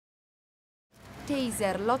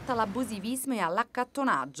Taser, lotta all'abusivismo e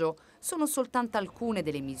all'accattonaggio sono soltanto alcune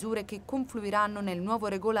delle misure che confluiranno nel nuovo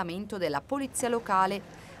regolamento della polizia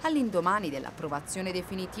locale all'indomani dell'approvazione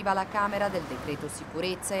definitiva alla Camera del decreto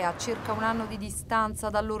sicurezza e a circa un anno di distanza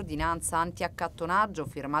dall'ordinanza anti-accattonaggio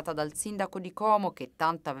firmata dal sindaco di Como che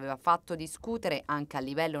tanto aveva fatto discutere anche a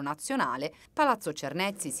livello nazionale. Palazzo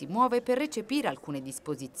Cernezzi si muove per recepire alcune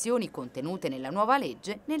disposizioni contenute nella nuova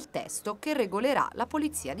legge nel testo che regolerà la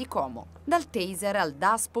polizia di Como. Dal Taser al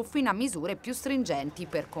daspo fino a misure più stringenti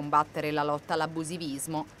per combattere la lotta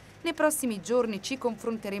all'abusivismo. Nei prossimi giorni ci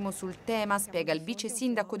confronteremo sul tema, spiega il vice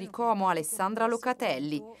sindaco di Como Alessandra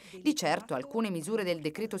Locatelli. Di certo alcune misure del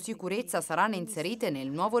decreto sicurezza saranno inserite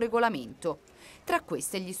nel nuovo regolamento. Tra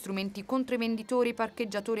queste gli strumenti contro i venditori e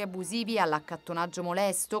parcheggiatori abusivi all'accattonaggio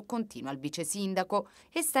molesto, continua il vice sindaco,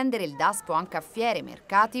 estendere il daspo anche a fiere e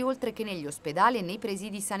mercati oltre che negli ospedali e nei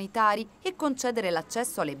presidi sanitari e concedere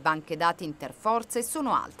l'accesso alle banche dati interforze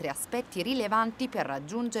sono altri aspetti rilevanti per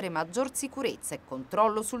raggiungere maggior sicurezza e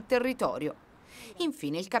controllo sul territorio.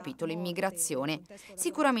 Infine il capitolo immigrazione.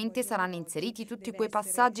 Sicuramente saranno inseriti tutti quei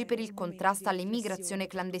passaggi per il contrasto all'immigrazione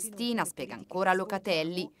clandestina, spiega ancora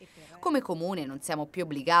Locatelli. Come comune non siamo più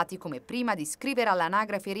obbligati come prima ad iscrivere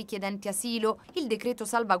all'anagrafe i richiedenti asilo. Il decreto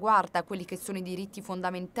salvaguarda quelli che sono i diritti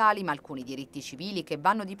fondamentali, ma alcuni diritti civili che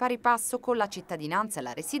vanno di pari passo con la cittadinanza e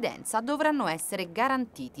la residenza dovranno essere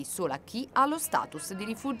garantiti solo a chi ha lo status di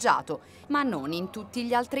rifugiato, ma non in tutti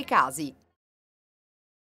gli altri casi.